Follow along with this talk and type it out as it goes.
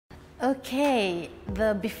Okay,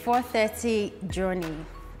 the B430 journey.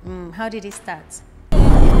 How did it start?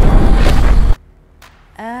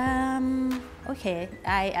 Okay,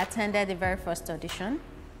 I attended the very first audition,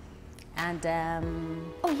 and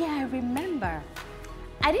oh yeah, I remember.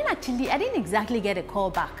 I didn't exactly get a call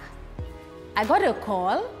back. I got a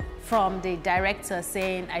call from the director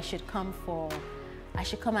saying I should come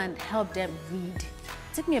and help them read.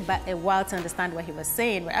 It took me about a while to understand what he was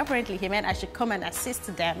saying, but apparently he meant I should come and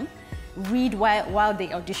assist them read while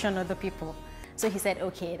they audition other people. So he said,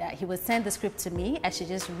 okay, that he would send the script to me. I should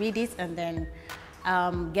just read it and then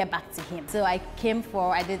get back to him. So I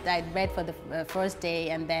read for the first day,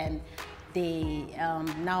 and then they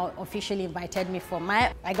now officially invited me for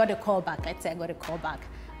I got a call back. Let's say I got a call back,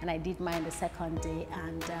 and I did mine the second day,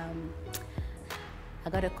 and I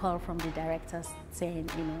got a call from the director saying,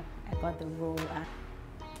 you know, I got the role, and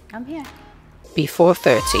I'm here.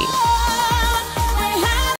 B430.